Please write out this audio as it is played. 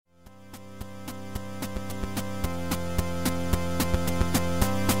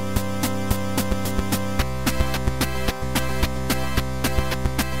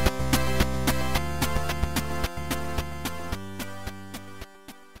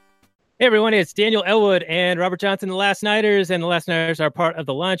Hey everyone, it's Daniel Elwood and Robert Johnson, the Last Nighters, and the Last Nighters are part of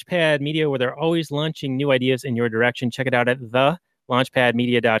the Launchpad Media, where they're always launching new ideas in your direction. Check it out at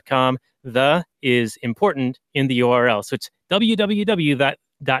thelaunchpadmedia.com. The is important in the URL, so it's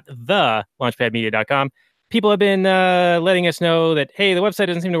www.thelaunchpadmedia.com. People have been letting us know that, hey, the website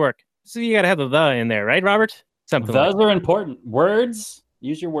doesn't seem to work. So you got to have the in there, right, Robert? Something Those are important. Words,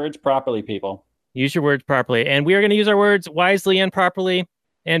 use your words properly, people. Use your words properly. And we are going to use our words wisely and properly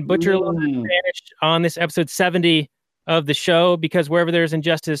and butcher a little bit of Spanish on this episode 70 of the show, because wherever there's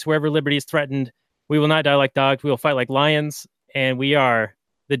injustice, wherever liberty is threatened, we will not die like dogs. We will fight like lions. And we are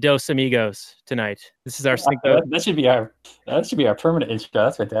the Dos Amigos tonight. This is our that should be our permanent intro.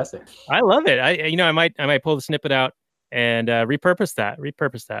 That's fantastic. I love it. I might pull the snippet out and repurpose that.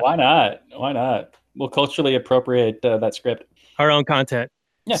 Why not? We'll culturally appropriate that script. Our own content.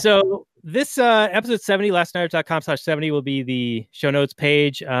 Yeah. So this episode 70, lastnighters.com/70 will be the show notes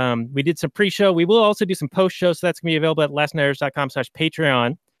page. We did some pre-show. We will also do some post-show, so that's going to be available at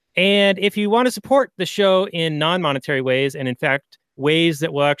lastnighters.com/Patreon. And if you want to support the show in non-monetary ways, and in fact, ways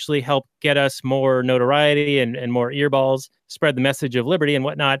that will actually help get us more notoriety and more earballs, spread the message of liberty and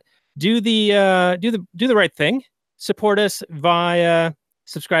whatnot, do the right thing. Support us via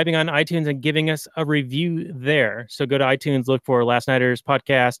subscribing on iTunes and giving us a review there. So go to iTunes, look for Last Nighters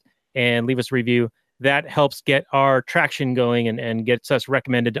podcast, and leave us a review. That helps get our traction going and gets us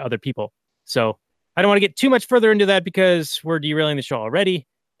recommended to other people. So I don't want to get too much further into that because we're derailing the show already,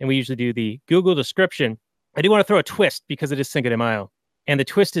 and we usually do the Google description. I do want to throw a twist because it is Cinco de Mayo. And the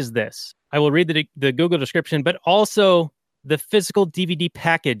twist is this. I will read the Google description, but also the physical DVD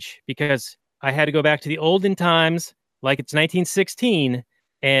package, because I had to go back to the olden times, like it's 1916,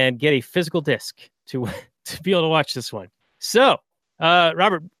 and get a physical disc to be able to watch this one. So,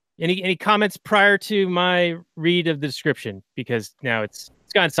 Robert, any comments prior to my read of the description? Because now it's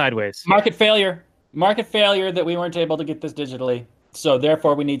gone sideways. Market failure that we weren't able to get this digitally. So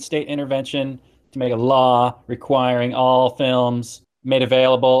therefore, we need state intervention to make a law requiring all films made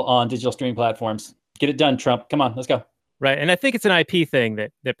available on digital streaming platforms. Get it done, Trump. Come on, let's go. Right, and I think it's an IP thing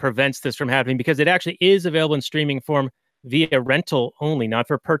that prevents this from happening, because it actually is available in streaming form via rental only, not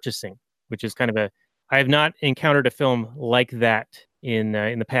for purchasing, which is kind of I have not encountered a film like that in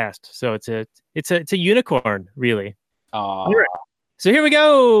the past. So it's a unicorn, really. Right. So here we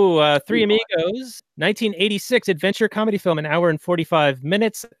go. Three Amigos, 1986 adventure comedy film, an hour and 45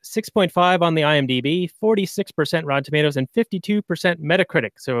 minutes, 6.5 on the IMDb, 46% Rotten Tomatoes, and 52%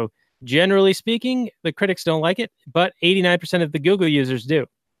 Metacritic. So generally speaking, the critics don't like it, but 89% of the Google users do.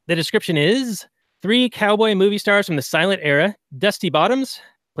 The description is: three cowboy movie stars from the silent era, Dusty Bottoms,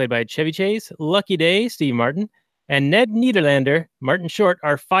 played by Chevy Chase, Lucky Day, Steve Martin, and Ned Niederlander, Martin Short,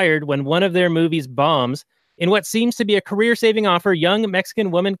 are fired when one of their movies bombs. In what seems to be a career-saving offer, young Mexican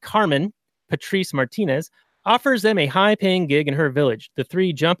woman Carmen, Patrice Martinez, offers them a high-paying gig in her village. The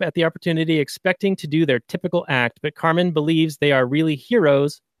three jump at the opportunity, expecting to do their typical act, but Carmen believes they are really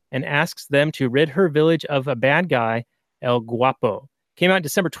heroes and asks them to rid her village of a bad guy, El Guapo. Came out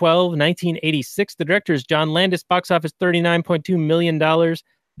December 12, 1986. The director is John Landis. Box office $39.2 million.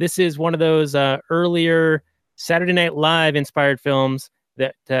 This is one of those earlier Saturday Night Live inspired films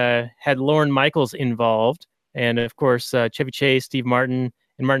that had Lorne Michaels involved. And of course, Chevy Chase, Steve Martin,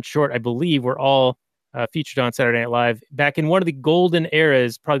 and Martin Short, I believe, were all featured on Saturday Night Live back in one of the golden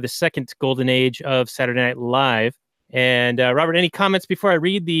eras, probably the second golden age of Saturday Night Live. And Robert, any comments before I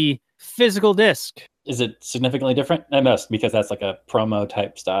read the physical disc? Is it significantly different? It must, because that's like a promo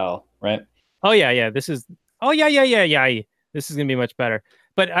type style, right? Oh yeah. This is This is gonna be much better.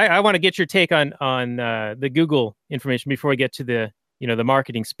 But I want to get your take on the Google information before we get to the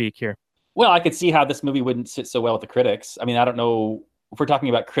marketing speak here. Well, I could see how this movie wouldn't sit so well with the critics. I mean, I don't know if we're talking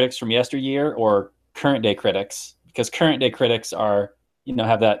about critics from yesteryear or current day critics, because current day critics are,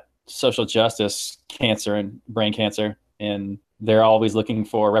 have that social justice cancer and brain cancer, and they're always looking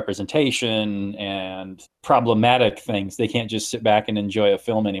for representation and problematic things. They can't just sit back and enjoy a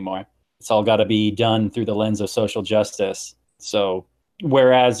film anymore. It's all got to be done through the lens of social justice. So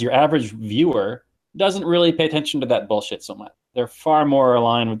whereas your average viewer doesn't really pay attention to that bullshit so much. They're far more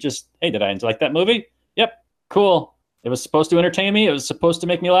aligned with just, hey, did I like that movie? Yep, cool. It was supposed to entertain me. It was supposed to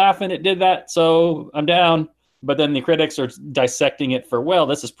make me laugh, and it did that, so I'm down. But then the critics are dissecting it for, well,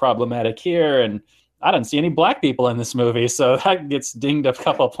 this is problematic here, and I didn't see any black people in this movie, so that gets dinged a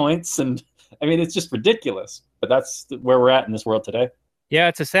couple of points. And I mean, it's just ridiculous. But that's where we're at in this world today. Yeah,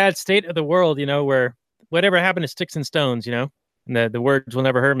 it's a sad state of the world, where whatever happened to sticks and stones, and the words will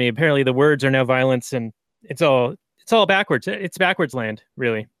never hurt me. Apparently the words are now violence, and it's all backwards. It's backwards land,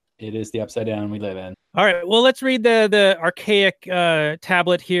 really. It is the upside down we live in. All right, well, let's read the archaic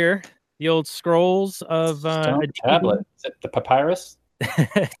tablet here. the old scrolls of Stone a tablet. Is it the papyrus?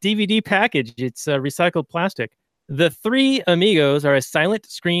 DVD package. It's recycled plastic. The Three Amigos are a silent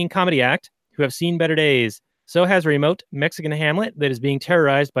screen comedy act who have seen better days. So has a remote Mexican hamlet that is being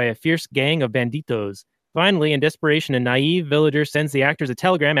terrorized by a fierce gang of banditos. Finally, in desperation, a naive villager sends the actors a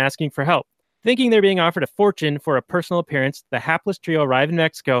telegram asking for help. Thinking they're being offered a fortune for a personal appearance, the hapless trio arrive in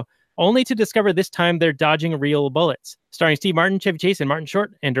Mexico, only to discover this time they're dodging real bullets. Starring Steve Martin, Chevy Chase, and Martin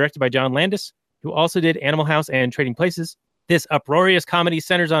Short, and directed by John Landis, who also did Animal House and Trading Places. This uproarious comedy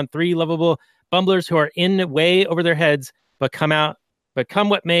centers on three lovable bumblers who are in way over their heads, but come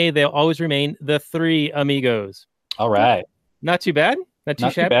what may, they'll always remain the Three Amigos. All right. Not too bad. Not too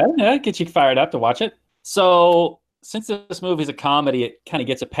shabby. Too bad. Yeah, get you fired up to watch it. So, since this movie is a comedy, it kind of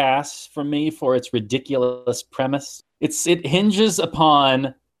gets a pass from me for its ridiculous premise. It hinges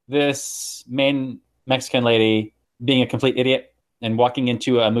upon this main Mexican lady being a complete idiot and walking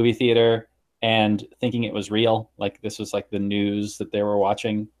into a movie theater and thinking it was real. Like this was like the news that they were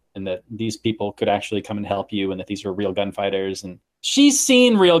watching, and that these people could actually come and help you, and that these were real gunfighters. And she's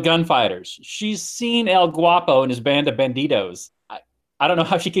seen real gunfighters. She's seen El Guapo and his band of banditos. I don't know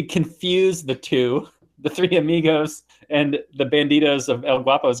how she could confuse the two. The Three Amigos and the banditos of El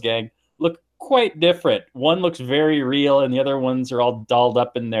Guapo's gang look quite different. One looks very real, and the other ones are all dolled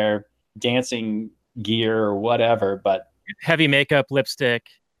up in their dancing gear or whatever. But heavy makeup, lipstick.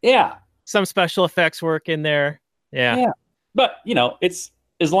 Yeah. Some special effects work in there. Yeah. But, it's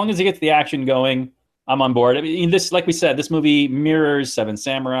as long as it gets the action going, I'm on board. I mean, this, like we said, this movie mirrors Seven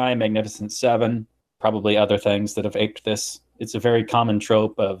Samurai, Magnificent Seven, probably other things that have aped this. It's a very common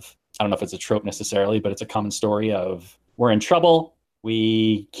trope of, I don't know if it's a trope necessarily, but it's a common story of we're in trouble.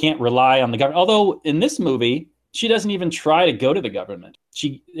 We can't rely on the government. Although in this movie, she doesn't even try to go to the government.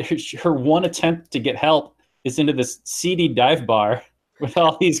 Her one attempt to get help is into this seedy dive bar with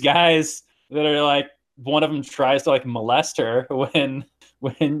all these guys that are like, one of them tries to like molest her when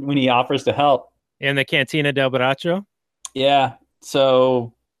he offers to help. In the Cantina del Borracho? Yeah.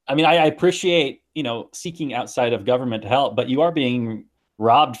 So, I mean, I appreciate, seeking outside of government help, but you are being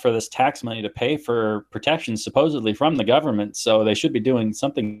robbed for this tax money to pay for protection supposedly from the government. So they should be doing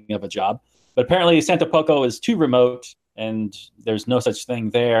something of a job. But apparently Santo Poco is too remote and there's no such thing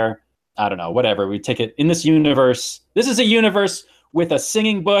there. I don't know, whatever. We take it in this universe. This is a universe with a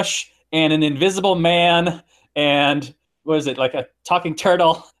singing bush and an invisible man and what is it, like a talking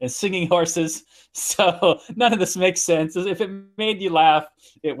turtle and singing horses. So none of this makes sense. If it made you laugh,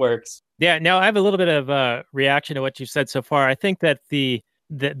 it works. Yeah, now I have a little bit of a reaction to what you've said so far. I think that the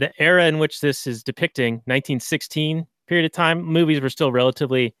era in which this is depicting, 1916 period of time, movies were still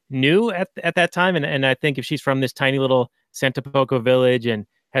relatively new at that time. And I think if she's from this tiny little Santo Poco village and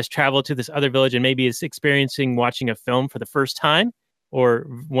has traveled to this other village and maybe is experiencing watching a film for the first time or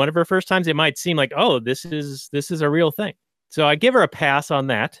one of her first times, it might seem like, oh, this is a real thing. So I give her a pass on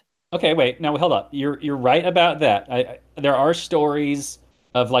that. Okay, wait. Now hold up. You're right about that. There are stories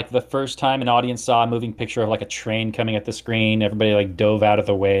of like the first time an audience saw a moving picture of like a train coming at the screen. Everybody like dove out of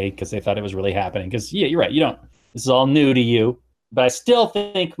the way because they thought it was really happening. Because yeah, you're right. This is all new to you. But I still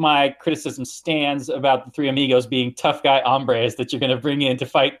think my criticism stands about the Three Amigos being tough guy hombres that you're going to bring in to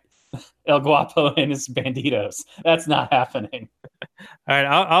fight El Guapo and his banditos. That's not happening. All right,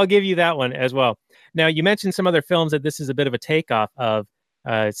 I'll give you that one as well. Now, you mentioned some other films that this is a bit of a takeoff of,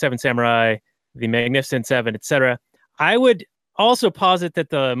 Seven Samurai, The Magnificent Seven, etc. I would also posit that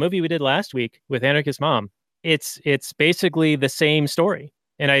the movie we did last week with Anarchist Mom, it's basically the same story.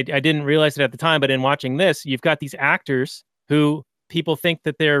 And I didn't realize it at the time, but in watching this, you've got these actors who people think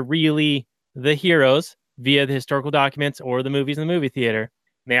that they're really the heroes via the historical documents or the movies in the movie theater.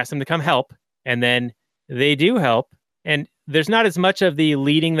 And they ask them to come help, and then they do help. And there's not as much of the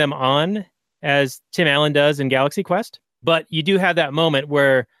leading them on as Tim Allen does in Galaxy Quest, but you do have that moment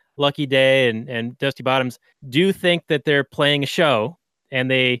where Lucky Day and Dusty Bottoms do think that they're playing a show, and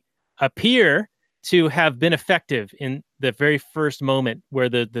they appear to have been effective in the very first moment where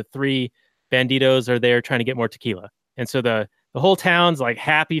the three banditos are there trying to get more tequila. And so the whole town's like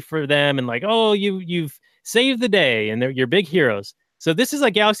happy for them and like, oh, you've saved the day, and you're big heroes. So this is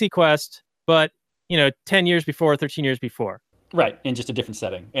like Galaxy Quest, but 10 years before, 13 years before. Right, in just a different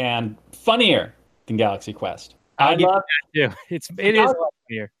setting and funnier than Galaxy Quest. I love that too. It is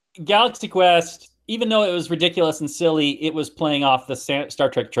funnier. Galaxy Quest, even though it was ridiculous and silly, it was playing off the Star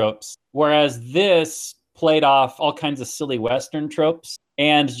Trek tropes, whereas this played off all kinds of silly Western tropes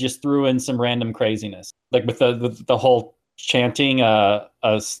and just threw in some random craziness, like with the whole chanting a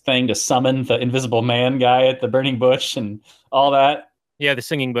thing to summon the invisible man guy at the burning bush and all that. Yeah, the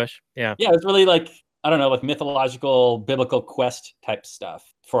singing bush. Yeah. Yeah, it's really like I don't know, like mythological, biblical quest type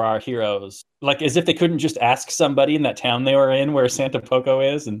stuff for our heroes. Like as if they couldn't just ask somebody in that town they were in where Santa Poco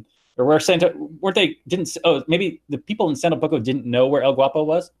is, and or where Santa weren't they didn't oh maybe the people in Santa Poco didn't know where El Guapo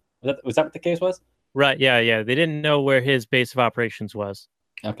was. Was that what the case was? Right. Yeah. Yeah. They didn't know where his base of operations was.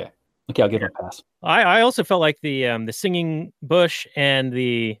 Okay. Okay, I'll give him a pass. I also felt like the singing bush and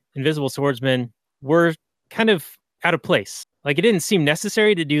the invisible swordsman were kind of out of place. Like it didn't seem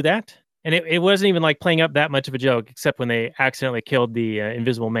necessary to do that. And it wasn't even like playing up that much of a joke, except when they accidentally killed the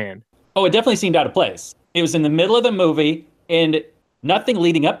invisible man. Oh, it definitely seemed out of place. It was in the middle of the movie, and nothing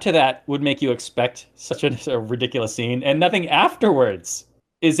leading up to that would make you expect such a ridiculous scene, and nothing afterwards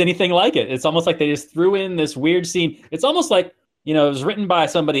is anything like it. It's almost like they just threw in this weird scene. It's almost like, it was written by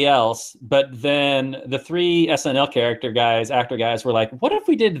somebody else, but then the three SNL actor guys were like, what if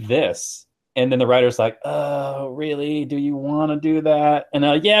we did this? And then the writer's like, oh, really? Do you want to do that? And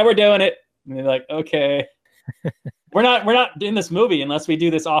they're like, yeah, we're doing it. And they're like, okay. we're not doing this movie unless we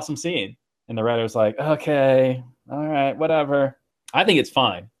do this awesome scene. And the writer's like, okay, all right, whatever. I think it's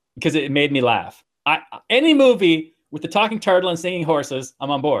fine because it made me laugh. Any movie with the talking turtle and singing horses,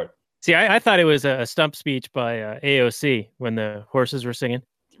 I'm on board. See, I thought it was a stump speech by AOC when the horses were singing.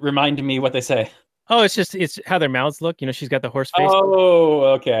 Remind me what they say. Oh, it's how their mouths look. She's got the horse face. Oh,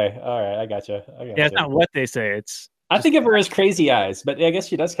 okay. All right. I gotcha. Yeah, it's not what they say. I think of her as crazy eyes, but I guess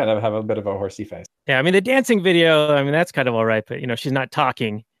she does kind of have a bit of a horsey face. Yeah, I mean, the dancing video, I mean, that's kind of all right, but, she's not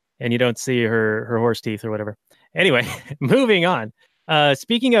talking and you don't see her horse teeth or whatever. Anyway, moving on.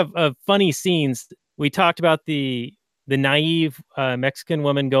 Speaking of funny scenes, we talked about the naive Mexican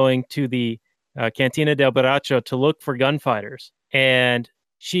woman going to the Cantina del Baracho to look for gunfighters. And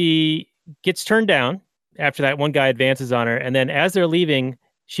she gets turned down after that one guy advances on her. And then as they're leaving,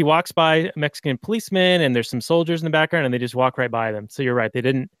 she walks by a Mexican policeman and there's some soldiers in the background and they just walk right by them. So you're right. They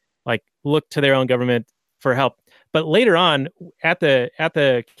didn't like look to their own government for help. But later on at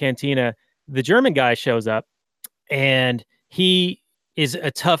the cantina, the German guy shows up and he is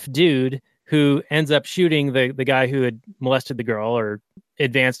a tough dude who ends up shooting the guy who had molested the girl or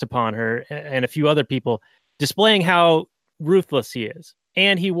advanced upon her and a few other people, displaying how ruthless he is.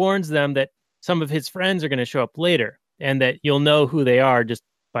 And he warns them that some of his friends are going to show up later and that you'll know who they are just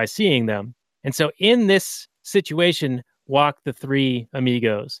by seeing them. And so in this situation walk the three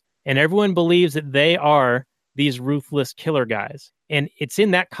amigos, and everyone believes that they are these ruthless killer guys. And it's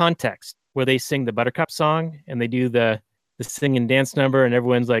in that context where they sing the Buttercup song and they do the sing and dance number, and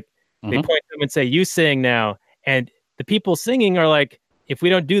everyone's like, they point to them and say, you sing now. And the people singing are like, if we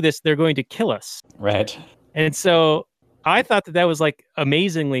don't do this, they're going to kill us. Right. And so I thought that was like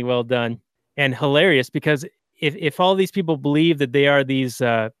amazingly well done and hilarious, because if all these people believe that they are these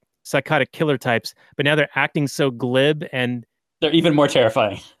psychotic killer types, but now they're acting so glib, and they're even more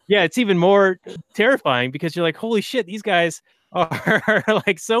terrifying. Yeah, it's even more terrifying because you're like, holy shit, these guys are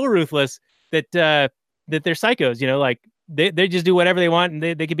like so ruthless that they're psychos, like they just do whatever they want, and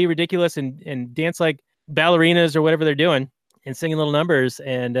they could be ridiculous and dance like ballerinas or whatever they're doing and singing little numbers.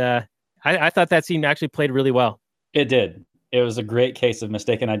 And I thought that scene actually played really well. It did. It was a great case of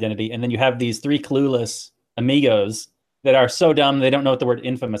mistaken identity. And then you have these three clueless amigos that are so dumb they don't know what the word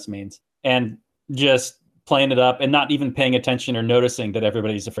infamous means, and just playing it up and not even paying attention or noticing that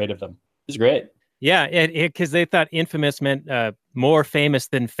everybody's afraid of them. It's great. Yeah, because they thought infamous meant more famous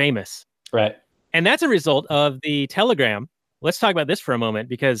than famous. Right. And that's a result of the telegram. Let's talk about this for a moment,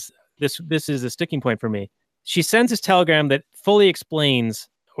 because this is a sticking point for me. She sends this telegram that fully explains,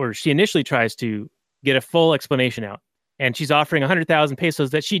 or she initially tries to get a full explanation out. And she's offering 100,000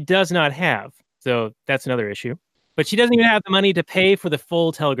 pesos that she does not have. So that's another issue. But she doesn't even have the money to pay for the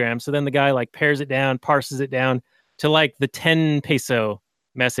full telegram. So then the guy like pares it down, parses it down to like the 10 peso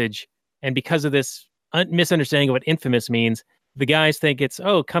message. And because of this misunderstanding of what infamous means, the guys think it's,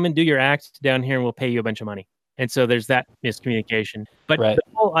 oh, come and do your act down here and we'll pay you a bunch of money. And so there's that miscommunication. But right. The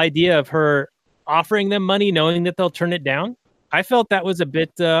whole idea of her offering them money, knowing that they'll turn it down, I felt that was a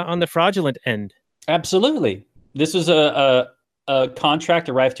bit on the fraudulent end. Absolutely. This was a contract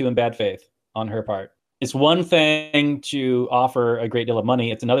arrived to in bad faith on her part. It's one thing to offer a great deal of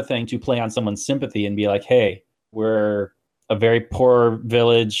money. It's another thing to play on someone's sympathy and be like, hey, we're a very poor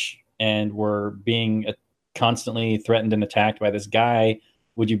village and we're being constantly threatened and attacked by this guy.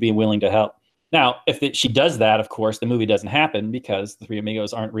 Would you be willing to help? Now, if she does that, of course, the movie doesn't happen because the three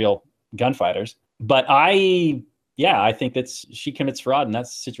amigos aren't real gunfighters. But I think that she commits fraud in that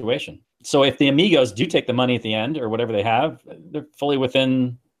situation. So if the amigos do take the money at the end or whatever they have, they're fully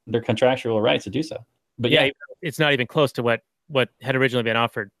within their contractual rights to do so. But yeah, it's not even close to what had originally been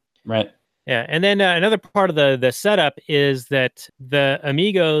offered. Right. Yeah. And then another part of the setup is that the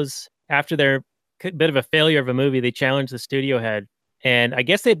amigos, after they're bit of a failure of a movie, they challenged the studio head. And I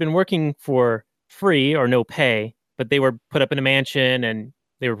guess they'd been working for free or no pay, but they were put up in a mansion and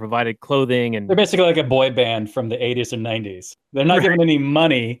they were provided clothing. And They're basically like a boy band from the 80s and 90s. They're not right. given any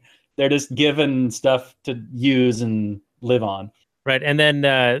money. They're just given stuff to use and live on. Right. And then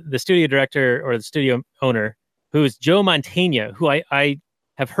the studio director or the studio owner, who is Joe Mantegna, who I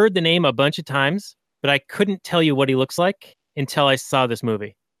have heard the name a bunch of times, but I couldn't tell you what he looks like until I saw this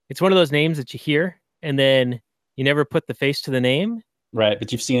movie. It's one of those names that you hear and then you never put the face to the name. Right.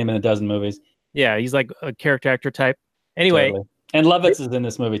 But you've seen him in a dozen movies. Yeah. He's like a character actor type. Anyway. Totally. And Lovitz is in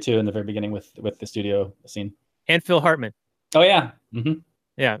this movie too in the very beginning with the studio scene. And Phil Hartman. Oh, yeah. Mm-hmm.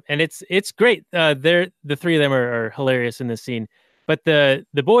 Yeah. And it's great. The three of them are hilarious in this scene. But the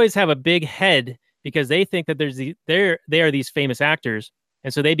boys have a big head because they think that they are these famous actors.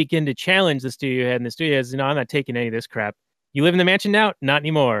 And so they begin to challenge the studio head. And the studio says, no, I'm not taking any of this crap. You live in the mansion now? Not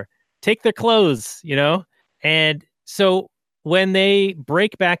anymore. Take their clothes, you know? And so when they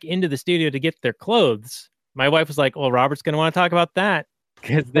break back into the studio to get their clothes, my wife was like, well, Robert's going to want to talk about that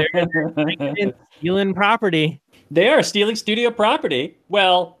because they're stealing property. They are stealing studio property.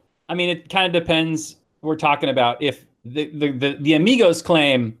 Well, I mean, it kind of depends. We're talking about if the Amigos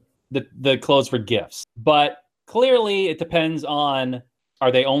claim that the clothes were gifts, but clearly it depends on,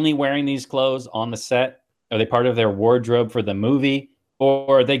 are they only wearing these clothes on the set? Are they part of their wardrobe for the movie?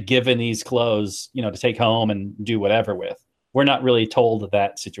 Or are they given these clothes, to take home and do whatever with? We're not really told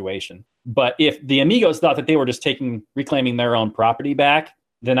that situation. But if the Amigos thought that they were just reclaiming their own property back,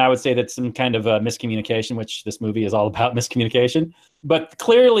 then I would say that's some kind of a miscommunication, which this movie is all about miscommunication. But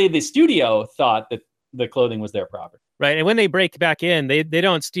clearly the studio thought that the clothing was their property. Right. And when they break back in, they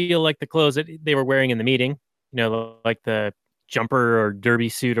don't steal like the clothes that they were wearing in the meeting, like the jumper or derby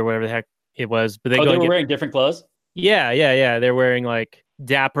suit or whatever the heck it was. But they were wearing different clothes? Yeah. They're wearing like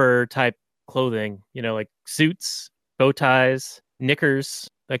dapper type clothing, like suits, bow ties, knickers,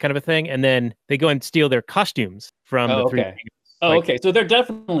 that kind of a thing. And then they go and steal their costumes from the three. Okay. So they're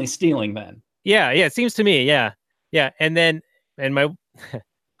definitely stealing then. Yeah. It seems to me. Yeah. And my,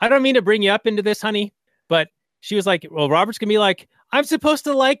 I don't mean to bring you up into this, honey, but she was like, well, Robert's gonna be like, I'm supposed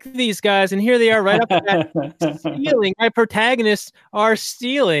to like these guys. And here they are right up at stealing. My protagonists are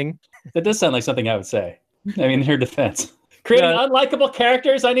stealing. That does sound like something I would say. I mean, in her defense. Creating unlikable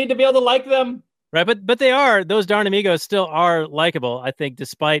characters, I need to be able to like them. Right, but they are, those darn Amigos still are likable, I think,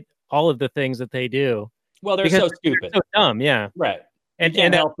 despite all of the things that they do. Well, they're so stupid. They're so dumb, yeah. Right. And you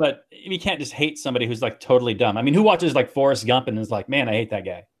can't help but you can't just hate somebody who's like totally dumb. I mean, who watches like Forrest Gump and is like, man, I hate that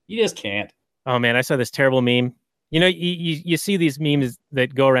guy. You just can't. Oh man, I saw this terrible meme. You see these memes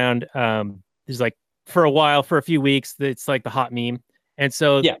that go around, there's like for a few weeks, it's like the hot meme. And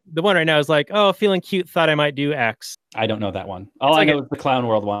so the one right now is like, oh, feeling cute, thought I might do X. I don't know that one. All I know is the Clown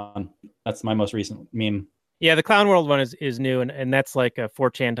World one. That's my most recent meme. Yeah, the Clown World one is new, and that's like a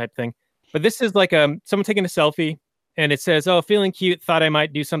 4chan type thing. But this is like someone taking a selfie, and it says, oh, feeling cute, thought I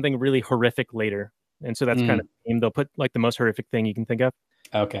might do something really horrific later. And so that's kind of the meme. They'll put like the most horrific thing you can think of.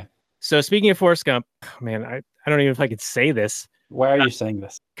 Okay. So speaking of Forrest Gump, man, I don't even know if I could say this. Why are you saying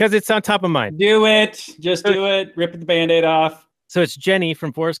this? Because it's on top of mind. Do it. Just do it. Rip the Band-Aid off. So it's Jenny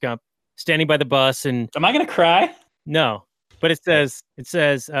from Forrest Gump standing by the bus, and am I gonna cry? No, but it says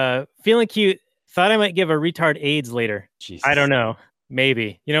feeling cute, thought I might give a retard AIDS later. Jesus. I don't know,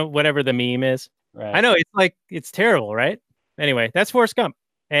 maybe, whatever the meme is. Right. I know it's terrible, right? Anyway, that's Forrest Gump,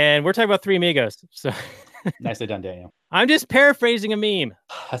 and we're talking about Three Amigos. So nicely done, Daniel. I'm just paraphrasing a meme.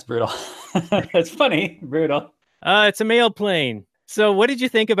 That's brutal. That's funny, brutal. It's a mail plane. So what did you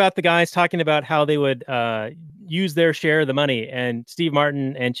think about the guys talking about how they would use their share of the money? And Steve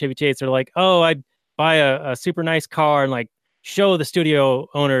Martin and Chevy Chase are like, oh, I'd buy a super nice car and like show the studio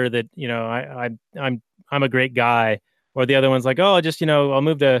owner that, I'm a great guy. Or the other one's like, oh, just, I'll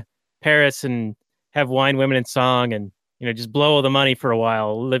move to Paris and have wine, women, and song and, just blow all the money for a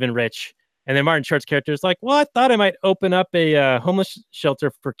while, living rich. And then Martin Short's character is like, well, I thought I might open up a homeless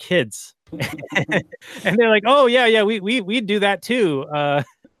shelter for kids. And they're like, oh yeah, we do that too.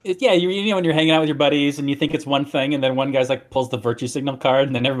 When you're hanging out with your buddies and you think it's one thing, and then one guy's like pulls the virtue signal card,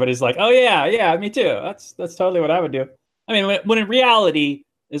 and then everybody's like, oh yeah, me too. That's totally what I would do. I mean, when in reality,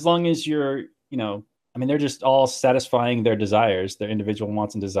 as long as you're, they're just all satisfying their desires, their individual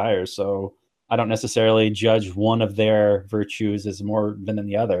wants and desires. So I don't necessarily judge one of their virtues as more than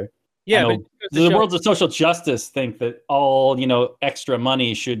the other. Yeah, but the worlds of social justice think that all, extra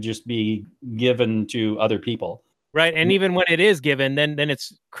money should just be given to other people. Right. And even when it is given, then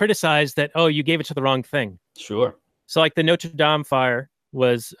it's criticized that, oh, you gave it to the wrong thing. Sure. So like the Notre Dame fire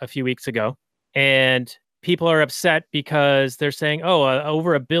was a few weeks ago, and people are upset because they're saying, oh,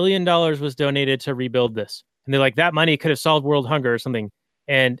 over $1 billion was donated to rebuild this. And they're like, that money could have solved world hunger or something.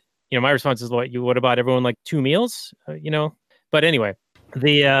 And, my response is, what, you would have bought everyone like 2 meals, But anyway,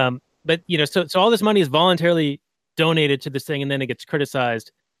 so all this money is voluntarily donated to this thing, and then it gets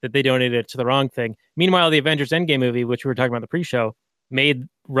criticized that they donated it to the wrong thing. Meanwhile, the Avengers Endgame movie, which we were talking about in the pre-show, made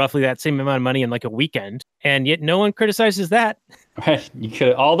roughly that same amount of money in like a weekend, and yet no one criticizes that. Right.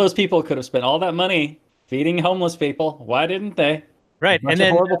 All those people could have spent all that money feeding homeless people. Why didn't they? Right. And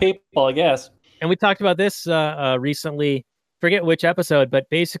then horrible people, I guess. And we talked about this recently, forget which episode, but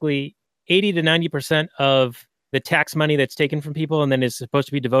basically 80 to 90% of the tax money that's taken from people and then is supposed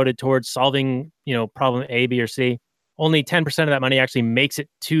to be devoted towards solving, problem A, B, or C, only 10% of that money actually makes it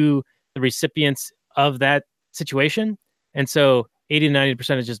to the recipients of that situation. And so 80 to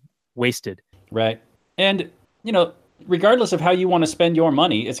 90% is just wasted. Right. And, regardless of how you want to spend your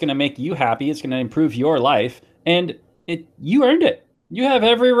money, it's going to make you happy. It's going to improve your life. And you earned it. You have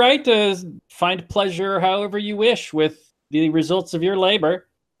every right to find pleasure however you wish with the results of your labor.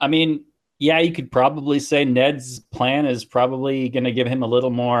 I mean, yeah, you could probably say Ned's plan is probably going to give him a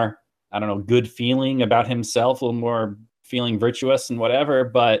little more, I don't know, good feeling about himself, a little more feeling virtuous and whatever.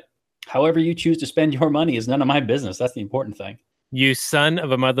 But however you choose to spend your money is none of my business. That's the important thing. You son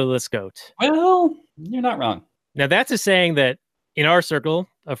of a motherless goat. Well, you're not wrong. Now, that's a saying that in our circle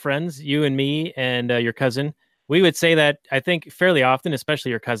of friends, you and me and your cousin, we would say that, I think, fairly often,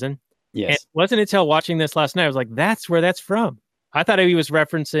 especially your cousin. Yes. And it wasn't until watching this last night, I was like, that's where that's from. I thought he was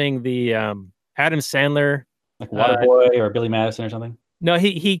referencing the Adam Sandler. Like Waterboy or Billy Madison or something? No,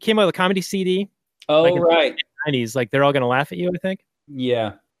 he came out with a comedy CD. Oh, like right. In the 90s, like They're All Gonna Laugh at You, I think.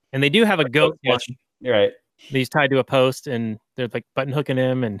 Yeah. And they do have a goat one. You're right. He's tied to a post and they're like button hooking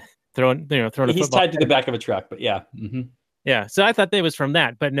him and throwing a football. He's tied to the back of a truck, but yeah. Mm-hmm. Yeah. So I thought that was from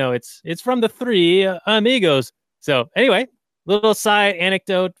that, but no, it's from the Three Amigos. So anyway, little side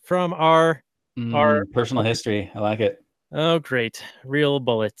anecdote from our personal history. I like it. Oh, great. Real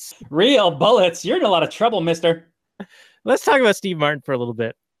bullets. Real bullets. You're in a lot of trouble, mister. Let's talk about Steve Martin for a little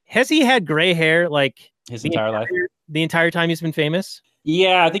bit. Has he had gray hair like his entire life? The entire time he's been famous?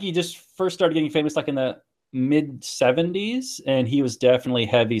 Yeah, I think he just first started getting famous like in the mid 70s, and he was definitely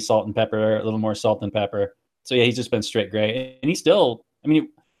heavy salt and pepper, a little more salt and pepper. So yeah, he's just been straight gray. And he's still, I mean,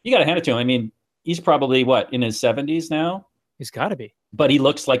 you got to hand it to him. I mean, he's probably in his 70s now? He's got to be. But he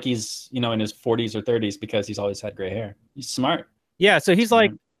looks like he's, in his 40s or 30s because he's always had gray hair. He's smart. Yeah, so he's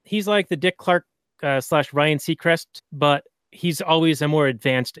like the Dick Clark / Ryan Seacrest, but he's always a more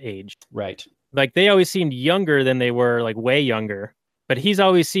advanced age. Right. Like they always seemed younger than they were, like way younger. But he's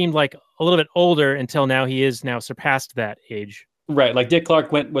always seemed like a little bit older until now. He is now surpassed that age. Right. Like Dick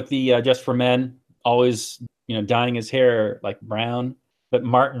Clark went with the Just for Men, always, dyeing his hair like brown. But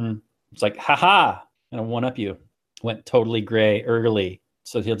Martin was like, haha, I'm going to one up you. Went totally gray early.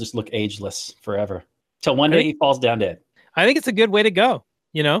 So he'll just look ageless forever. Till one day he falls down dead. I think it's a good way to go,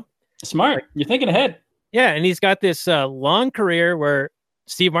 Smart. You're thinking ahead. Yeah. And he's got this long career where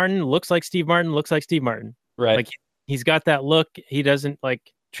Steve Martin looks like Steve Martin, looks like Steve Martin. Right. Like he's got that look. He doesn't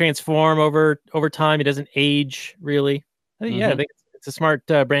like transform over time. He doesn't age really. Yeah, I think it's a smart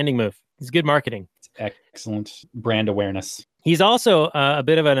branding move. It's good marketing. It's excellent brand awareness. He's also a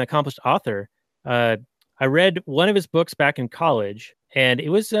bit of an accomplished author. I read one of his books back in college, and it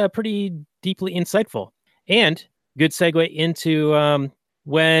was pretty deeply insightful. And good segue into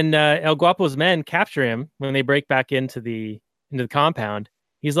when El Guapo's men capture him, when they break back into the compound.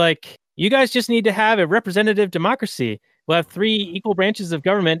 He's like, you guys just need to have a representative democracy. We'll have 3 equal branches of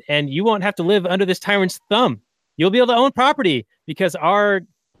government, and you won't have to live under this tyrant's thumb. You'll be able to own property because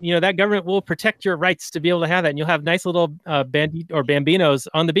that government will protect your rights to be able to have that. And you'll have nice little bambinos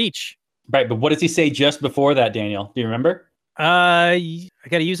on the beach. Right. But what does he say just before that, Daniel? Do you remember? I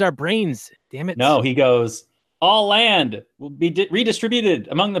got to use our brains. Damn it. No, he goes, all land will be redistributed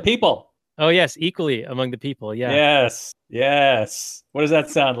among the people. Oh, yes. Equally among the people. Yeah. Yes. What does that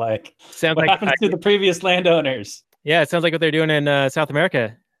sound like? Sounds what like happens to the previous landowners? Yeah. It sounds like what they're doing in South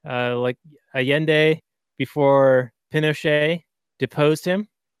America. Like Allende, before Pinochet deposed him,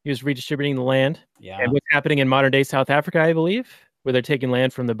 he was redistributing the land. Yeah. And what's happening in modern day South Africa, I believe, where they're taking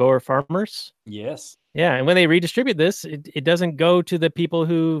land from the Boer farmers. Yes. Yeah. And when they redistribute this, it doesn't go to the people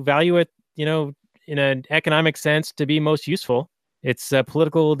who value it, in an economic sense to be most useful. It's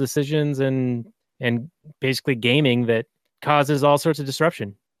political decisions and basically gaming that causes all sorts of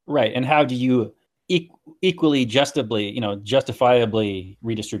disruption. Right. And how do you equally justifiably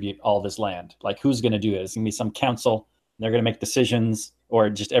redistribute all this land? Like, who's going to do it? It's going to be some council. They're going to make decisions, or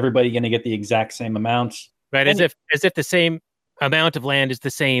just everybody going to get the exact same amount. Right. As if the same amount of land is the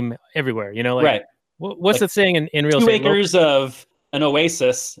same everywhere, right. What's Like the saying in real 2 estate? acres of an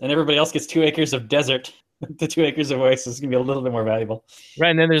oasis, and everybody else gets 2 acres of desert. The 2 acres of oasis is gonna be a little bit more valuable, Right,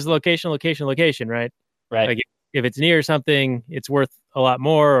 and then there's location, location, location, right? right? Like if it's near something, it's worth a lot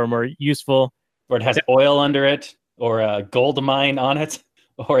more or more useful. Or it has oil under it, or a gold mine on it,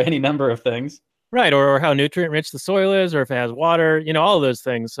 or any number of things. Right, or how nutrient rich the soil is, or if it has water, all of those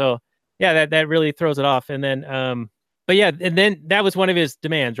things. So yeah, that really throws it off. And then, but yeah, and then that was one of his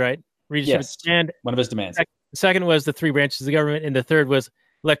demands, right? Redistribute Yes, land. one of his demands. The second was the three branches of the government, and the third was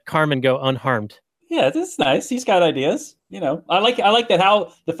let Carmen go unharmed. Yeah, that's nice. He's got ideas. I like that.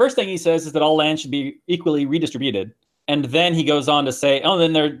 How the first thing he says is that all land should be equally redistributed, and then he goes on to say, "Oh,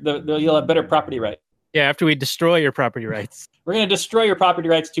 then you'll have better property rights. Yeah, after we destroy your property rights. We're going to destroy your property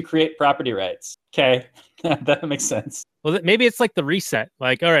rights to create property rights." Okay, that makes sense. Well, maybe it's like the reset.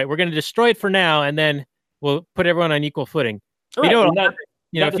 Like, all right, we're going to destroy it for now, and then we'll put everyone on equal footing. Right, and that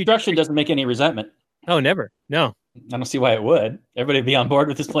if destruction doesn't make any resentment. Oh, never. No. I don't see why it would. Everybody would be on board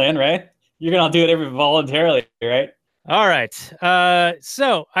with this plan, right? You're going to do it voluntarily, right? All right.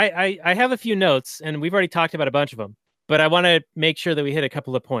 So I have a few notes, and we've already talked about a bunch of them, but I want to make sure that we hit a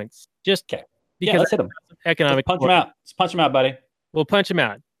couple of points. Just okay. Because yeah, let's hit them. Economic. Let's punch them out. Let's punch them out, buddy. We'll punch them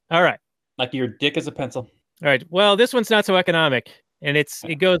out. All right. Like your dick is a pencil. All right. Well, this one's not so economic, and it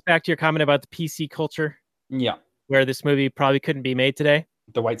goes back to your comment about the PC culture. Yeah. Where this movie probably couldn't be made today.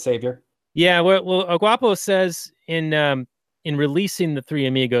 The white savior. Yeah. Well, Aguapo says in releasing the Three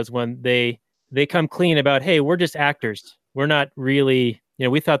Amigos one, they come clean about, hey, we're just actors. We're not really,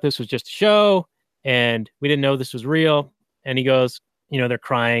 we thought this was just a show, and we didn't know this was real. And he goes, they're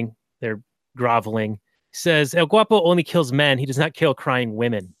crying, they're groveling. He says, El Guapo only kills men. He does not kill crying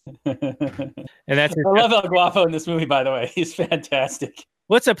women. And that's I love El Guapo in this movie, by the way. He's fantastic.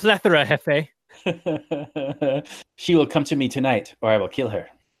 What's a plethora, Jefe? She will come to me tonight, or I will kill her.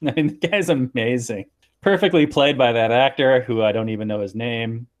 I mean, the guy's amazing. Perfectly played by that actor, who I don't even know his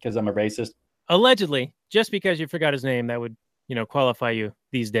name because I'm a racist. Allegedly, just because you forgot his name, that would, qualify you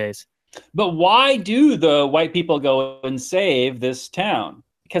these days. But why do the white people go and save this town?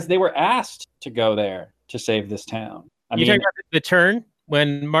 Because they were asked to go there to save this town. You're talking about the turn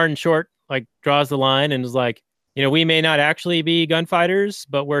when Martin Short draws the line and is like, we may not actually be gunfighters,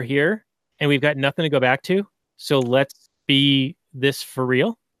 but we're here and we've got nothing to go back to. So let's be this for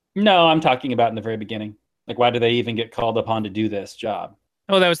real. No, I'm talking about in the very beginning. Like, why do they even get called upon to do this job?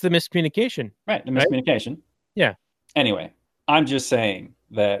 Oh, that was the miscommunication. Right, the miscommunication. Right? Yeah. Anyway, I'm just saying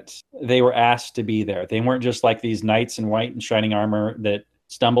that they were asked to be there. They weren't just like these knights in white and shining armor that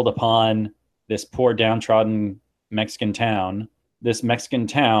stumbled upon this poor downtrodden Mexican town. This Mexican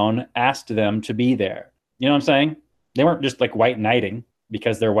town asked them to be there. You know what I'm saying? They weren't just like white knighting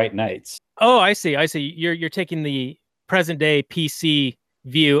because they're white knights. Oh, I see. You're taking the present day PC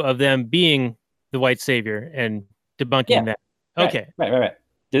view of them being the white savior and debunking that. Okay. Right.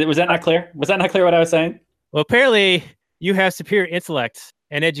 Was that not clear? Was that not clear what I was saying? Well, apparently you have superior intellect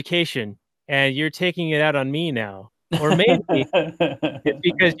and education, and you're taking it out on me now. Or maybe it's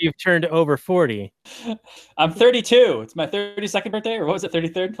because you've turned over 40. I'm 32. It's my 32nd birthday, or what was it,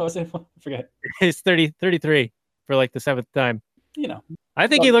 33rd? What was it? I forget. It's 33 for like the 7th time. I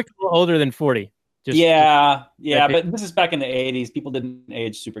think he looked a little older than 40. Yeah, but this is back in the 80s. People didn't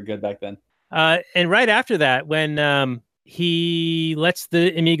age super good back then. And right after that, when he lets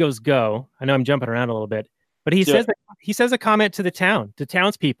the Amigos go, I know I'm jumping around a little bit, but he says a comment to the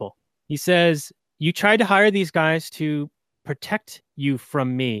townspeople. He says, "You tried to hire these guys to protect you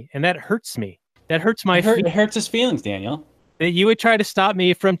from me, and that hurts me. That hurts my feelings. It hurts his feelings, Daniel. That you would try to stop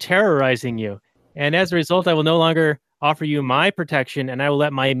me from terrorizing you, and as a result, I will no longer offer you my protection, and I will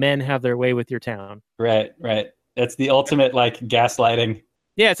let my men have their way with your town." Right. That's the ultimate gaslighting.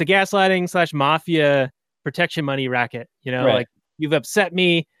 Yeah, it's a gaslighting / mafia protection money racket. Like, you've upset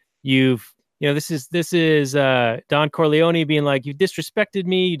me. This is Don Corleone being like, you disrespected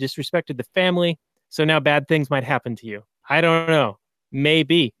me. You disrespected the family. So now bad things might happen to you. I don't know.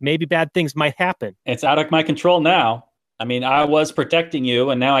 Maybe bad things might happen. It's out of my control now. I mean, I was protecting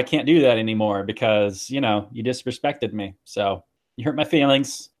you, and now I can't do that anymore because, you disrespected me. So you hurt my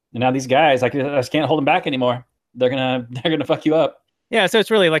feelings. And now these guys, I just can't hold them back anymore. They're gonna fuck you up. Yeah, so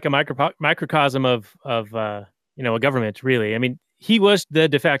it's really like a microcosm of a government, really. I mean, he was the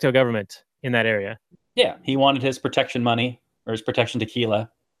de facto government in that area. Yeah, he wanted his protection money or his protection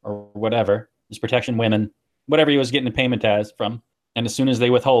tequila or whatever, his protection women, whatever he was getting the payment as from. And as soon as they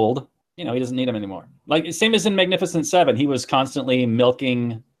withhold, he doesn't need them anymore. Like, same as in Magnificent Seven, he was constantly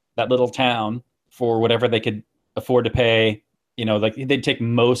milking that little town for whatever they could afford to pay. They'd take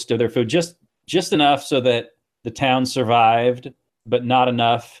most of their food, just enough so that the town survived, but not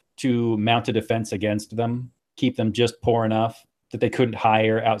enough to mount a defense against them, keep them just poor enough that they couldn't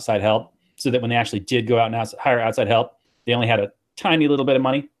hire outside help, so that when they actually did go out and hire outside help, they only had a tiny little bit of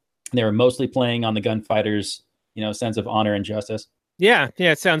money. They were mostly playing on the gunfighters, sense of honor and justice. Yeah,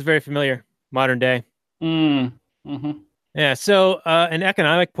 it sounds very familiar. Modern day. Mm-hmm. Yeah. So, an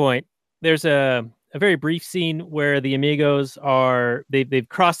economic point. There's a very brief scene where the Amigos they've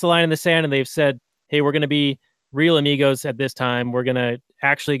crossed the line in the sand and they've said, "Hey, we're going to be real Amigos at this time. We're going to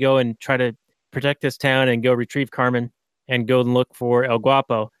actually go and try to protect this town and go retrieve Carmen and go and look for El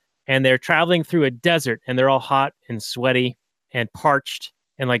Guapo." And they're traveling through a desert and they're all hot and sweaty and parched.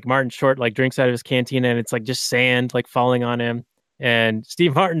 And like Martin Short like drinks out of his canteen and it's like just sand like falling on him. And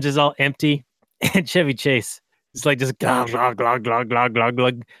Steve Martin's is all empty. And Chevy Chase is like just glug, glug, glug, glug, glug, glug,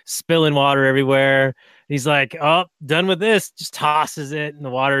 glug, spilling water everywhere. He's like, oh, done with this. Just tosses it. And the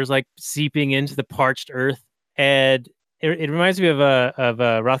water is like seeping into the parched earth. And it reminds me of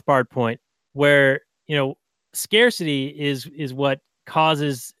a Rothbard point where, scarcity is what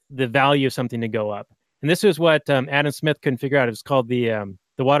causes the value of something to go up. And this was what Adam Smith couldn't figure out. It was called the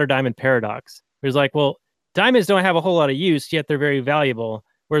water diamond paradox. It was like, well, diamonds don't have a whole lot of use, yet they're very valuable.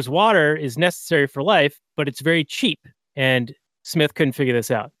 Whereas water is necessary for life, but it's very cheap. And Smith couldn't figure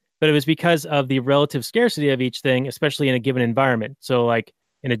this out. But it was because of the relative scarcity of each thing, especially in a given environment. So like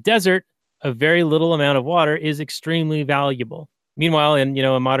in a desert, a very little amount of water is extremely valuable. Meanwhile, in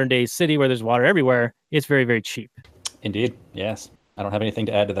a modern day city where there's water everywhere, it's very, very cheap. Indeed, yes. I don't have anything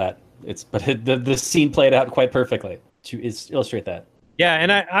to add to that. The scene played out quite perfectly to illustrate that. Yeah,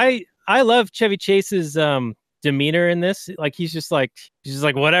 and I love Chevy Chase's demeanor in this. Like he's just like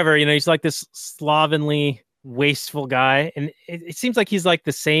whatever, he's like this slovenly, wasteful guy, and it seems like he's like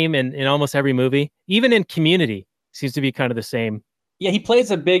the same in almost every movie. Even in Community, seems to be kind of the same. Yeah, he plays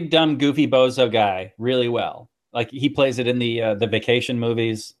a big, dumb, goofy bozo guy really well. Like he plays it in the vacation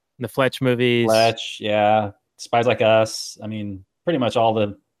movies, the Fletch movies. Fletch, yeah, Spies Like Us. I mean, pretty much all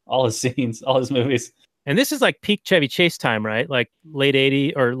his scenes, all his movies. And this is like peak Chevy Chase time, right? Like late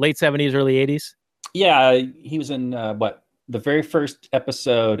 80s or late 70s, early 80s. Yeah, he was in the very first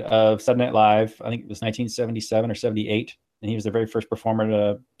episode of Saturday Night Live. I think it was 1977 or 78, and he was the very first performer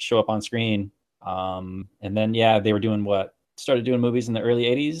to show up on screen. And then they were started doing movies in the early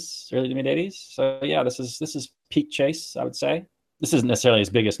 80s, early to mid 80s. So yeah, this is peak Chase, I would say. This isn't necessarily his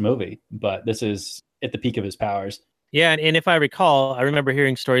biggest movie, but this is at the peak of his powers. Yeah, and if I recall, I remember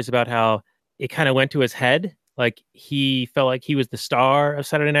hearing stories about how it kind of went to his head. Like he felt like he was the star of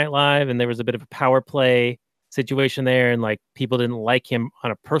Saturday Night Live, and there was a bit of a power play situation there, and like people didn't like him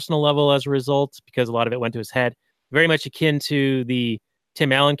on a personal level as a result because a lot of it went to his head. Very much akin to the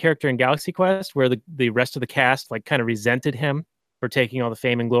Tim Allen character in Galaxy Quest, where the rest of the cast like kind of resented him for taking all the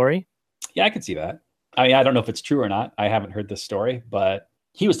fame and glory. Yeah, I could see that. I mean, I don't know if it's true or not. I haven't heard this story, but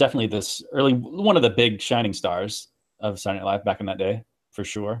he was definitely one of the big shining stars of Saturday Night Live back in that day, for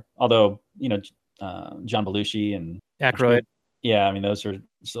sure. Although, John Belushi and Aykroyd. Yeah, I mean, those are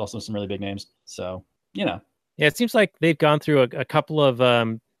also some really big names. So, Yeah, it seems like they've gone through a couple of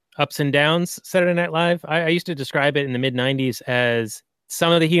ups and downs, Saturday Night Live. I used to describe it in the mid-90s as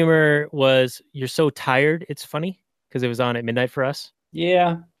some of the humor was, you're so tired, it's funny, because it was on at midnight for us.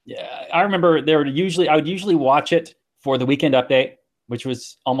 Yeah. I remember I would usually watch it for the Weekend Update, which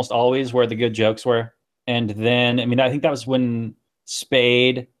was almost always where the good jokes were. And then, I mean, I think that was when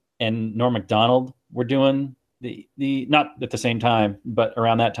Spade and Norm Macdonald were doing the not at the same time, but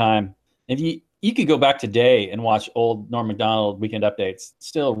around that time. If you could go back today and watch old Norm Macdonald Weekend Updates,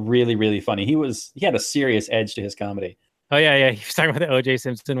 still really, really funny. He had a serious edge to his comedy. Oh yeah. He was talking about the O.J.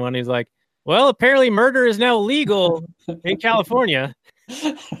 Simpson one. He was like, well, apparently murder is now legal in California.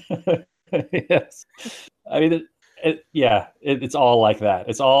 Yes. I mean, it's all like that.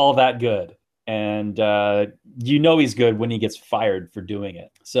 It's all that good. And he's good when he gets fired for doing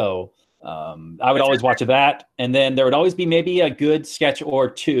it. So I would always watch that. And then there would always be maybe a good sketch or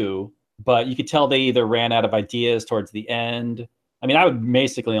two, but you could tell they either ran out of ideas towards the end. I mean, I would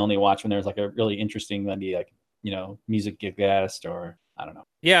basically only watch when there was like a really interesting, maybe like, music guest or I don't know.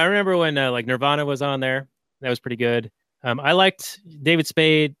 Yeah, I remember when like Nirvana was on there. That was pretty good. I liked David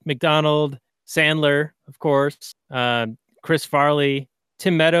Spade, McDonald, Sandler, of course, Chris Farley,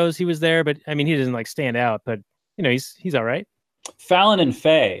 Tim Meadows. He was there, but I mean, he doesn't like stand out, but he's all right. Fallon and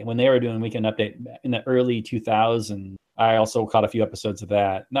Faye, when they were doing Weekend Update in the early 2000s, I also caught a few episodes of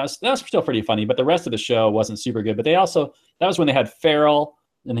that. That was still pretty funny, but the rest of the show wasn't super good. But that was when they had Farrell,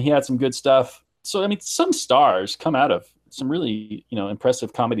 and he had some good stuff. So, I mean, some stars come out of some really,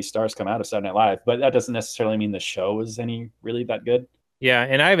 impressive comedy stars come out of Saturday Night Live, but that doesn't necessarily mean the show is any really that good. Yeah,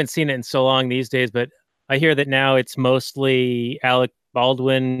 and I haven't seen it in so long these days, but I hear that now it's mostly Alec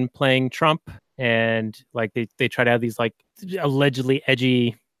Baldwin playing Trump, and like they try to have these like allegedly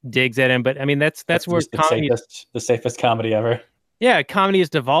edgy digs at him. But I mean, that's where just comedy, the safest comedy ever. yeah, comedy has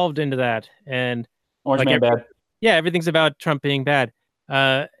devolved into that, and Orange like Man bad. yeah, everything's about Trump being bad.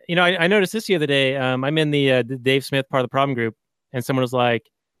 I noticed this the other day. I'm in the Dave Smith part of the problem group, and someone was like,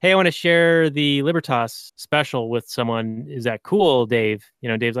 "Hey, I want to share the Libertas special with someone. Is that cool, Dave?"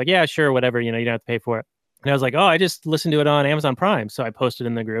 Dave's like, "Yeah, sure, whatever. You don't have to pay for it." And I was like, "Oh, I just listened to it on Amazon Prime." So I posted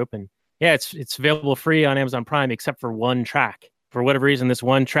in the group, and yeah, it's available free on Amazon Prime except for one track. For whatever reason, this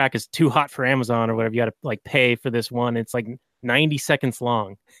one track is too hot for Amazon or whatever. You got to like pay for this one. It's like 90 seconds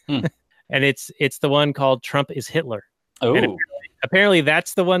long. Hmm. And it's the one called Trump is Hitler. And Oh, apparently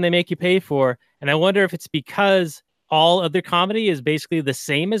that's the one they make you pay for. And I wonder if it's because all other comedy is basically the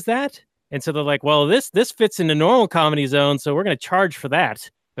same as that. And so they're like, well, this fits in the normal comedy zone, so we're going to charge for that.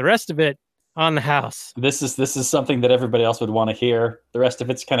 The rest of it on the house. this is something that everybody else would want to hear. The rest of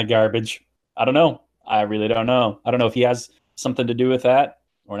it's kind of garbage. I don't know. I really don't know. I don't know if he has something to do with that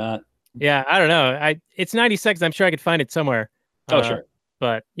or not. Yeah, I don't know. It's 90 seconds. I'm sure I could find it somewhere. Oh, sure.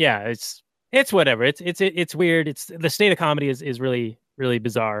 But yeah, it's whatever. It's weird. It's the state of comedy is really really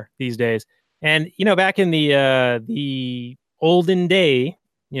bizarre these days. And back in the olden day,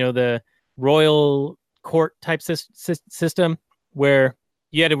 the royal court type system where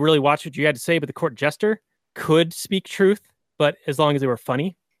you had to really watch what you had to say, but the court jester could speak truth, but as long as they were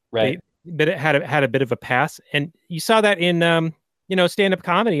funny, Right. but it had a bit of a pass. And you saw that in stand up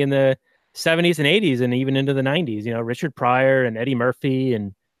comedy in the 70s and 80s and even into the 90s. Richard Pryor and Eddie Murphy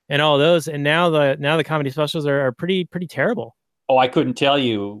and all those. And now the comedy specials are pretty terrible. Oh, I couldn't tell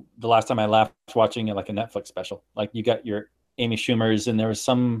you the last time I laughed watching like a Netflix special. Like you got your Amy Schumers, and there was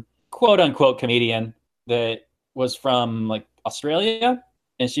some quote unquote comedian that was from like Australia,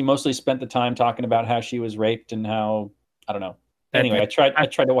 and she mostly spent the time talking about how she was raped and how I don't know. Anyway, I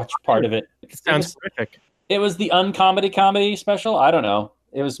tried to watch part of it. It sounds horrific. It was the uncomedy comedy special. I don't know.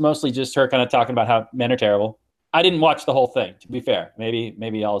 It was mostly just her kind of talking about how men are terrible. I didn't watch the whole thing, to be fair.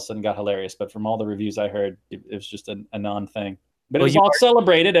 Maybe all of a sudden got hilarious, but from all the reviews I heard, it was just a non-thing. But it was all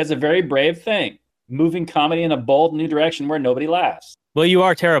celebrated as a very brave thing, moving comedy in a bold new direction where nobody laughs. Well, you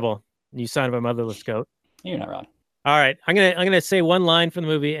are terrible, you son of a motherless goat. You're not wrong. All right, I'm gonna say one line from the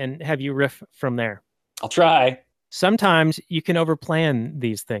movie and have you riff from there. I'll try. Sometimes you can overplan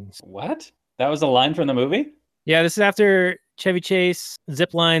these things. What? That was a line from the movie? Yeah, this is after Chevy Chase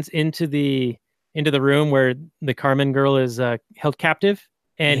zip lines into the room where the Carmen girl is held captive,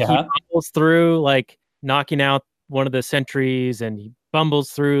 and he bumbles through, like knocking out one of the sentries, and he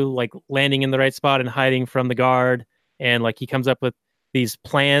bumbles through, like landing in the right spot and hiding from the guard, and like he comes up with these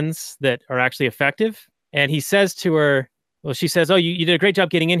plans that are actually effective. And he says to her, well, she says, "Oh, you did a great job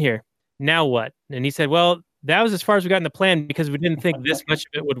getting in here. Now what?" And he said, "Well, that was as far as we got in the plan because we didn't think this much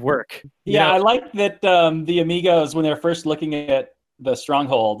of it would work." I like that the Amigos, when they're first looking at the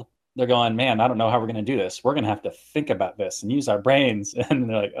stronghold, they're going, "Man, I don't know how we're going to do this. We're going to have to think about this and use our brains." And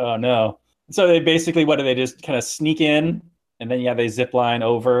they're like, "Oh no." So they basically, what do they just kind of sneak in, and then they zip line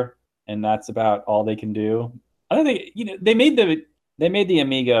over, and that's about all they can do. I don't think they made the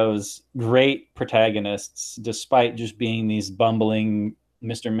Amigos great protagonists despite just being these bumbling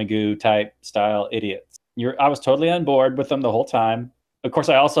Mr. Magoo type style idiots. I was totally on board with them the whole time. Of course,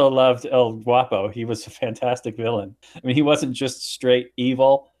 I also loved El Guapo. He was a fantastic villain. I mean, he wasn't just straight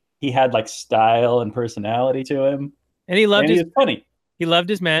evil. He had like style and personality to him, and he was funny. He loved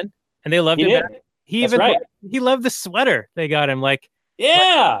his men, and they loved him. He loved the sweater they got him. Like,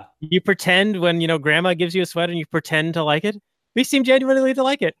 yeah, you pretend when grandma gives you a sweater and you pretend to like it. He seemed genuinely to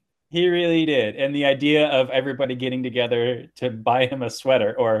like it. He really did. And the idea of everybody getting together to buy him a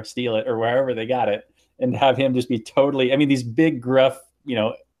sweater or steal it or wherever they got it, and have him just be totally, I mean, these big gruff,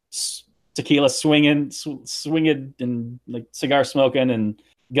 tequila swinging and like cigar smoking and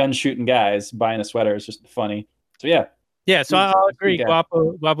gun shooting guys buying a sweater is just funny. So yeah. So I'll agree.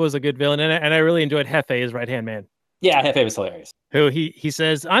 Guapo is a good villain, and I really enjoyed Jefe, his right hand man. Yeah, Jefe was hilarious. Who he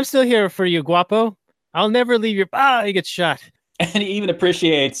says, "I'm still here for you, Guapo. I'll never leave you." He gets shot. And he even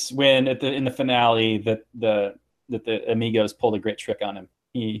appreciates when in the finale that the Amigos pulled a great trick on him.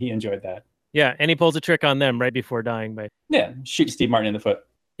 He enjoyed that. Yeah, and he pulls a trick on them right before dying. Shoot Steve Martin in the foot.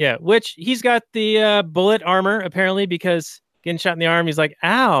 Yeah, which he's got the bullet armor apparently, because getting shot in the arm, he's like,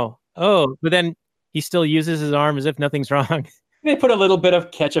 "Ow, oh!" But then he still uses his arm as if nothing's wrong. They put a little bit of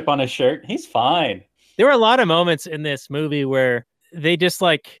ketchup on his shirt. He's fine. There were a lot of moments in this movie where they just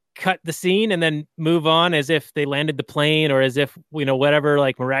like cut the scene and then move on as if they landed the plane, or as if whatever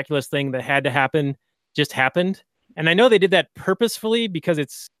like miraculous thing that had to happen just happened. And I know they did that purposefully because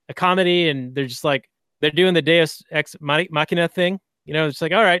it's a comedy and they're just like they're doing the Deus Ex Machina thing, It's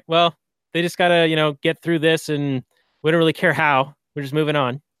like, all right, well, they just gotta, get through this, and we don't really care how. We're just moving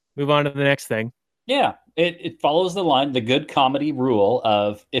on. Move on to the next thing. Yeah, it follows the good comedy rule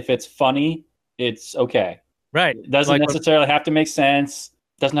of if it's funny, it's okay. Right. It doesn't Like, necessarily have to make sense.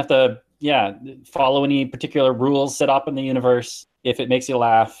 Doesn't have to, yeah, follow any particular rules set up in the universe. If it makes you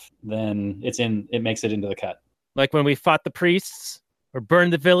laugh, then it makes it into the cut. like when we fought the priests or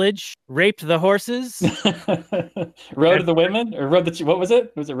burned the village, raped the horses, Rode the women, or what was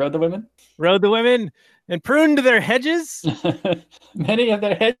it? Was it rode the women? rode the women, and pruned their hedges. Many of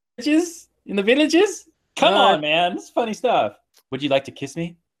their hedges in the villages. Come on, man, this is funny stuff. Would you like to kiss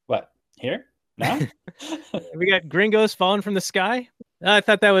me? What, here? Now? We got gringos falling from the sky. I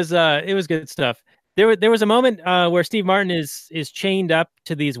thought that was it was good stuff. There was a moment where Steve Martin is chained up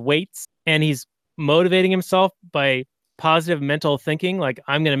to these weights, and he's motivating himself by positive mental thinking, like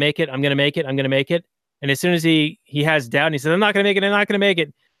I'm gonna make it, I'm gonna make it, I'm gonna make it. And as soon as he has doubt, and he says, I'm not gonna make it, I'm not gonna make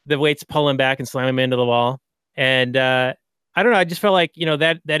it, the weights pull him back and slam him into the wall. And I don't know, I just felt like,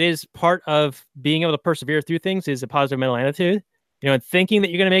 that is part of being able to persevere through things, is a positive mental attitude. And thinking that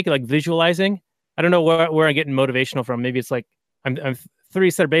you're gonna make it, like visualizing. I don't know where I'm getting motivational from. Maybe it's like I'm 3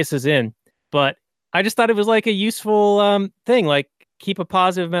 set of bases in, but I just thought it was like a useful thing. Like, keep a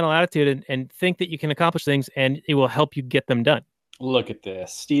positive mental attitude and think that you can accomplish things, and it will help you get them done. Look at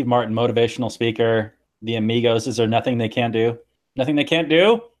this. Steve Martin, motivational speaker. The Amigos, is there nothing they can't do? Nothing they can't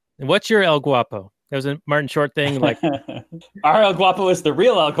do? And what's your El Guapo? That was a Martin Short thing. Like, our El Guapo is the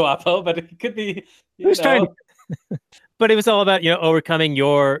real El Guapo, but it could be, trying to... But it was all about, overcoming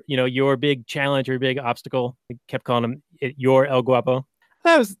your big challenge or big obstacle. I kept calling him your El Guapo.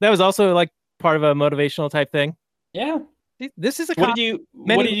 That was also like part of a motivational type thing. Yeah. This is a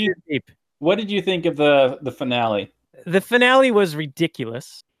what did you think of the finale? The finale was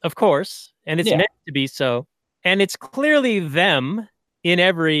ridiculous, of course, and it's meant to be so. And it's clearly them in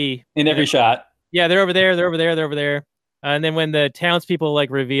every shot. Yeah, they're over there, they're over there, they're over there. And then when the townspeople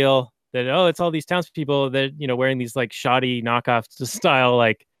like reveal that, it's all these townspeople that, wearing these like shoddy knockoff style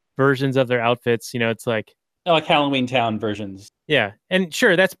like versions of their outfits, it's like Halloween Town versions. Yeah, and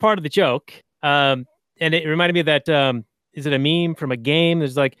sure, that's part of the joke. And it reminded me of that. Is it a meme from a game?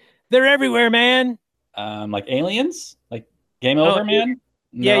 There's like, they're everywhere, man. Like aliens, like Game Over, man.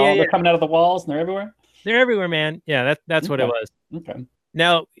 Yeah. They're coming out of the walls and they're everywhere. They're everywhere, man. Yeah, that's what it was. Okay.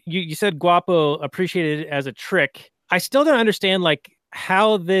 Now you said Guapo appreciated it as a trick. I still don't understand like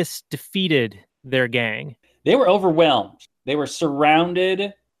how this defeated their gang. They were overwhelmed. They were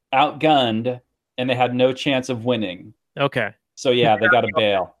surrounded, outgunned, and they had no chance of winning. Okay. So yeah, they got to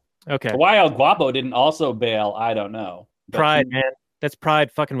bail. Okay. Why El Guapo didn't also bail, I don't know. But pride, man. That's pride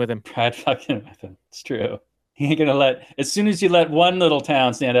fucking with him. Pride fucking with him. It's true. He ain't gonna as soon as you let one little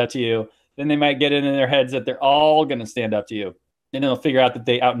town stand up to you, then they might get it in their heads that they're all gonna stand up to you. Then they'll figure out that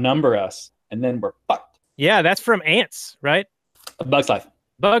they outnumber us, and then we're fucked. Yeah, that's from Ants, right? Bug's Life.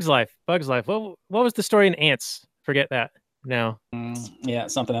 Bug's Life. What was the story in Ants? Forget that now. Yeah,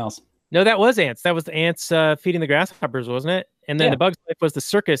 something else. No, that was Ants. That was the ants feeding the grasshoppers, wasn't it? And then the Bug's Life was the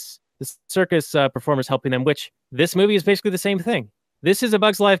circus performers helping them, which this movie is basically the same thing. This is a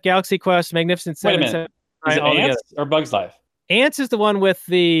Bug's Life, Galaxy Quest, Magnificent Seven. Wait a minute. Is it Ants or Bug's Life? Ants is the one with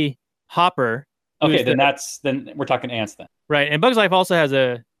the hopper. Okay, then we're talking Ants then. Right, and Bug's Life also has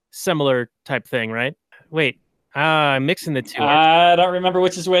a similar type thing, right? Wait, I'm mixing the two. I don't remember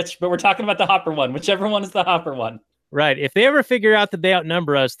which is which, but we're talking about the hopper one. Whichever one is the hopper one. Right. If they ever figure out that they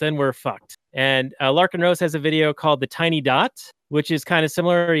outnumber us, then we're fucked. And Larkin Rose has a video called The Tiny Dot, which is kind of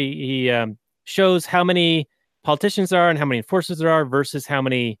similar. He shows how many politicians there are and how many enforcers there are versus how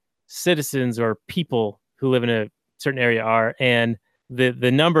many citizens or people who live in a certain area are. And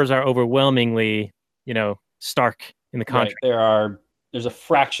the numbers are overwhelmingly, stark in the contrast. Right. There's a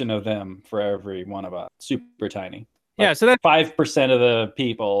fraction of them for every one of us. Super tiny. Yeah, so that 5% of the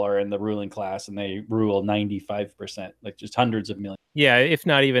people are in the ruling class, and they rule 95%, like just hundreds of millions. Yeah, if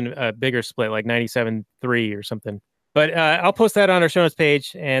not even a bigger split, like 97.3 or something. But I'll post that on our show notes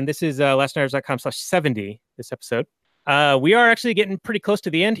page, and this is lastnighters.com/70, this episode. We are actually getting pretty close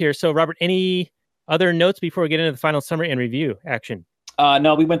to the end here. So, Robert, any other notes before we get into the final summary and review action?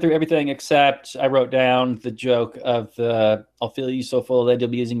 No, we went through everything except I wrote down the joke of the "I'll feel you so full that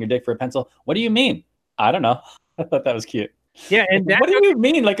you'll be using your dick for a pencil." What do you mean? I don't know. I thought that was cute. Yeah, and what do you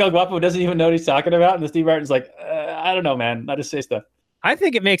mean? Like El Guapo doesn't even know what he's talking about, and the Steve Martin's like, I don't know, man. I just say stuff. I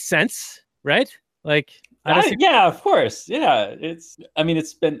think it makes sense, right? Like, yeah, of course, yeah. It's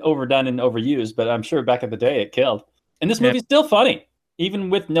been overdone and overused, but I'm sure back in the day it killed. And this movie's still funny,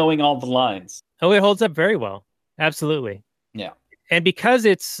 even with knowing all the lines. Oh, it holds up very well. Absolutely. Yeah. And because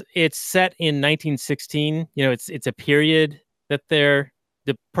it's set in 1916, it's a period that they're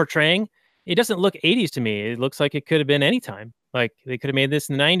portraying, it doesn't look 80s to me. It looks like it could have been any time. Like they could have made this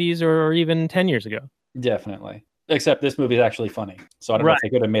in the 90s or even 10 years ago. Definitely. Except this movie is actually funny. So I don't know if they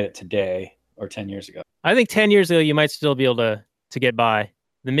could have made it today or 10 years ago. I think 10 years ago, you might still be able to get by.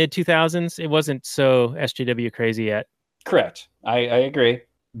 The mid 2000s, it wasn't so SJW crazy yet. Correct. I agree.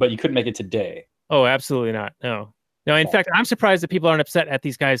 But you couldn't make it today. Oh, absolutely not. No. No, in fact, I'm surprised that people aren't upset at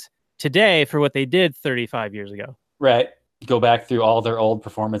these guys today for what they did 35 years ago. Right. Go back through all their old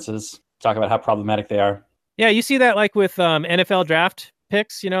performances, talk about how problematic they are. Yeah, you see that like with NFL draft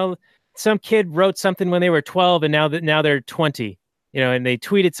picks, some kid wrote something when they were 12 and now they're 20, and they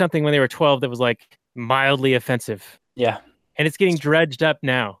tweeted something when they were 12 that was like mildly offensive. Yeah. And it's getting dredged up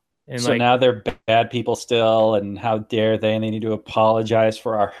now. And so now they're bad people still, and how dare they, and they need to apologize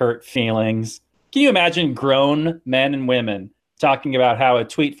for our hurt feelings. Can you imagine grown men and women talking about how a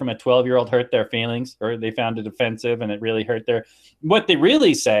tweet from a 12-year-old hurt their feelings, or they found it offensive and it really hurt what they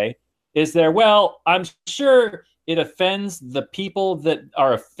really say is I'm sure it offends the people that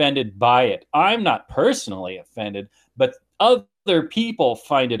are offended by it. I'm not personally offended, but other people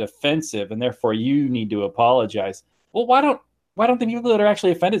find it offensive, and therefore you need to apologize. Well, why don't the people that are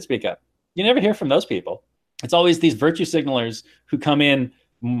actually offended speak up? You never hear from those people. It's always these virtue signalers who come in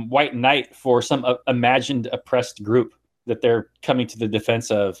white knight for some imagined oppressed group that they're coming to the defense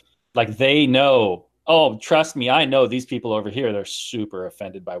of. Like they know, oh, trust me, I know these people over here, they're super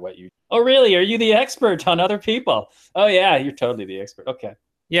offended by what you... Oh, really? Are you the expert on other people? Oh, yeah, you're totally the expert. Okay.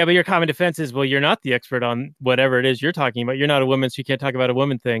 Yeah, but your common defense is, well, you're not the expert on whatever it is you're talking about. You're not a woman, so you can't talk about a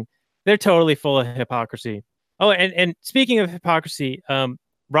woman thing. They're totally full of hypocrisy. Oh, and speaking of hypocrisy,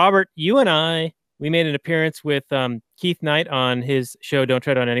 Robert, you and we made an appearance with Keith Knight on his show, Don't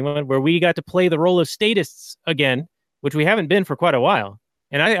Tread on Anyone, where we got to play the role of statists again, which we haven't been for quite a while.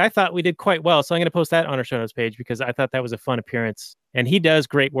 And I thought we did quite well. So I'm going to post that on our show notes page because I thought that was a fun appearance. And he does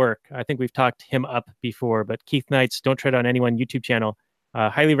great work. I think we've talked him up before, but Keith Knight's Don't Tread on Anyone YouTube channel,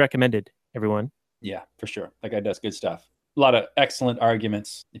 highly recommended, everyone. Yeah, for sure. That guy does good stuff. A lot of excellent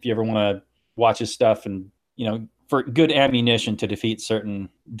arguments. If you ever want to watch his stuff and, for good ammunition to defeat certain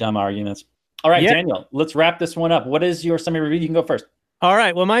dumb arguments. All right, Daniel, let's wrap this one up. What is your summary review? You can go first. All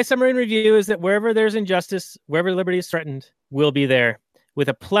right. Well, my summary review is that wherever there's injustice, wherever liberty is threatened, we'll be there with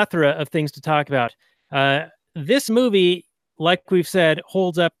a plethora of things to talk about. This movie, like we've said,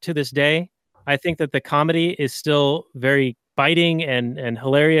 holds up to this day. I think that the comedy is still very biting and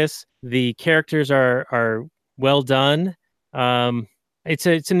hilarious. The characters are well done. It's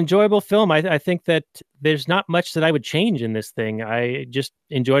an enjoyable film. I think that there's not much that I would change in this thing. I just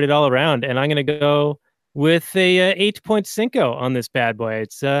enjoyed it all around, and I'm going to go with a 8.5 on this bad boy.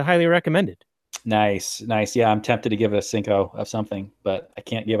 It's highly recommended. Nice. Yeah, I'm tempted to give it a 5 of something, but I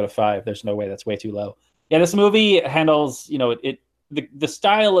can't give it a 5. There's no way. That's way too low. Yeah, this movie handles, the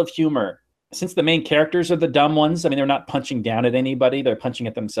style of humor. Since the main characters are the dumb ones, I mean, they're not punching down at anybody. They're punching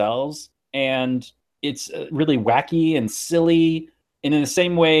at themselves. And it's really wacky and silly. And in the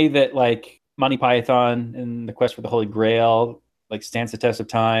same way that like Monty Python and the Quest for the Holy Grail like stands the test of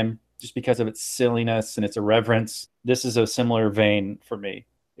time just because of its silliness and its irreverence, this is a similar vein for me.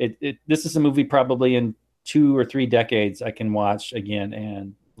 This is a movie probably in 2 or 3 decades I can watch again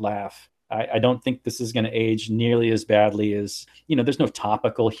and laugh. I don't think this is going to age nearly as badly as, there's no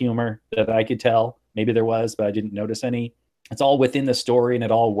topical humor that I could tell. Maybe there was, but I didn't notice any. It's all within the story and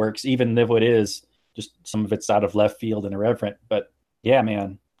it all works, even if it is just some of it's out of left field and irreverent. But yeah,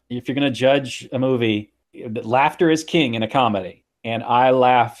 man, if you're going to judge a movie, laughter is king in a comedy. And I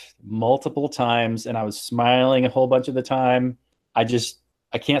laughed multiple times and I was smiling a whole bunch of the time. I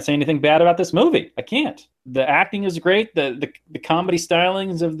can't say anything bad about this movie. I can't. The acting is great. The comedy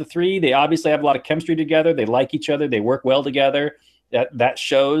stylings of the three, they obviously have a lot of chemistry together. They like each other. They work well together. That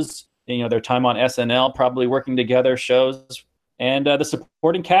shows, their time on SNL probably working together shows. And the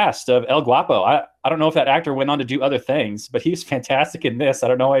supporting cast of El Guapo. I don't know if that actor went on to do other things, but he's fantastic in this. I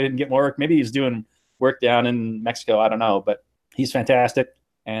don't know why he didn't get more work. Maybe he's doing work down in Mexico. I don't know, but he's fantastic.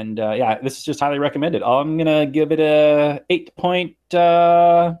 And this is just highly recommended. I'm going to give it a 8 point.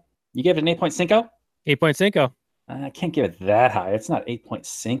 You gave it an 8.5? 8.5. I can't give it that high. It's not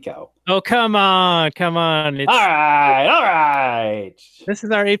 8.5. Oh, come on. It's... All right. This is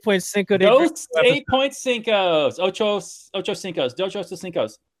our 8.5. Those 8.5. Ocho cincos. Dos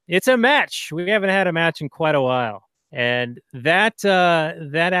cincos. It's a match. We haven't had a match in quite a while. And that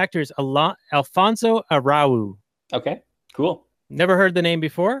actor is Alfonso Arau. Okay, cool. Never heard the name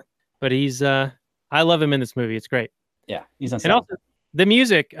before, but he's I love him in this movie. It's great. Yeah, he's on. And also the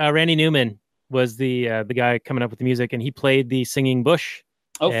music, Randy Newman was the guy coming up with the music, and he played the singing bush.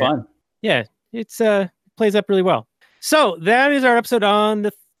 Oh, fun. Yeah, it's plays up really well. So that is our episode on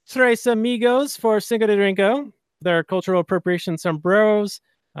the Tres Amigos for Cinco de Drinko, their cultural appropriation sombreros.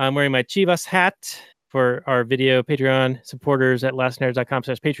 I'm wearing my Chivas hat for our video Patreon supporters at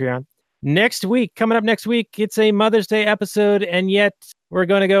lastnerds.com/Patreon. Coming up next week, it's a Mother's Day episode, and yet we're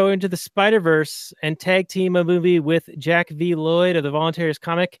going to go into the Spider-Verse and tag team a movie with Jack V. Lloyd of the Voluntarist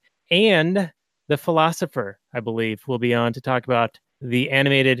comic, and the Philosopher, I believe, will be on to talk about the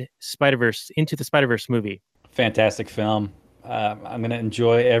animated Spider-Verse, Into the Spider-Verse movie. Fantastic film. I'm going to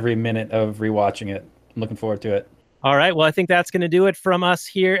enjoy every minute of rewatching it. I'm looking forward to it. All right. Well, I think that's going to do it from us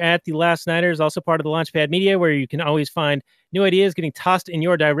here at the Last Nighters, also part of the Launchpad Media, where you can always find new ideas getting tossed in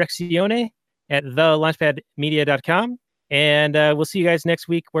your direczione at thelaunchpadmedia.com. And we'll see you guys next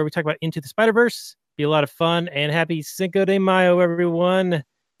week where we talk about Into the Spider-Verse. Be a lot of fun, and happy Cinco de Mayo, everyone.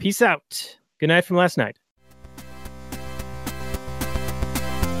 Peace out. Good night from last night.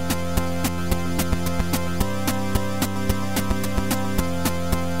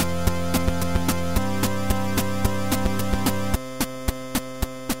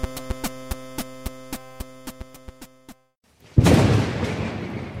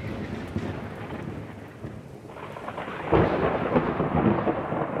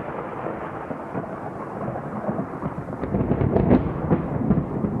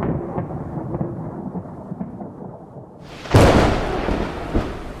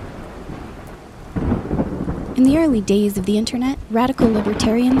 In the early days of the internet, radical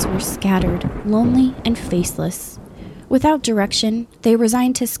libertarians were scattered, lonely, and faceless. Without direction, they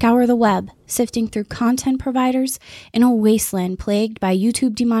resigned to scour the web, sifting through content providers in a wasteland plagued by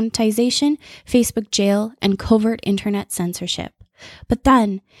YouTube demonetization, Facebook jail, and covert internet censorship. But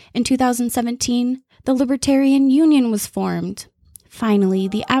then, in 2017, the Libertarian Union was formed. Finally,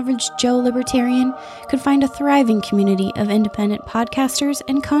 the average Joe libertarian could find a thriving community of independent podcasters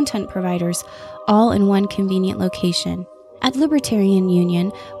and content providers, all in one convenient location. At Libertarian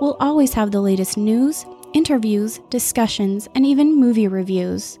Union, we'll always have the latest news, interviews, discussions, and even movie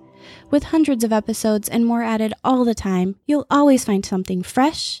reviews. With hundreds of episodes and more added all the time, you'll always find something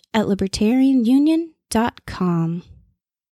fresh at libertarianunion.com.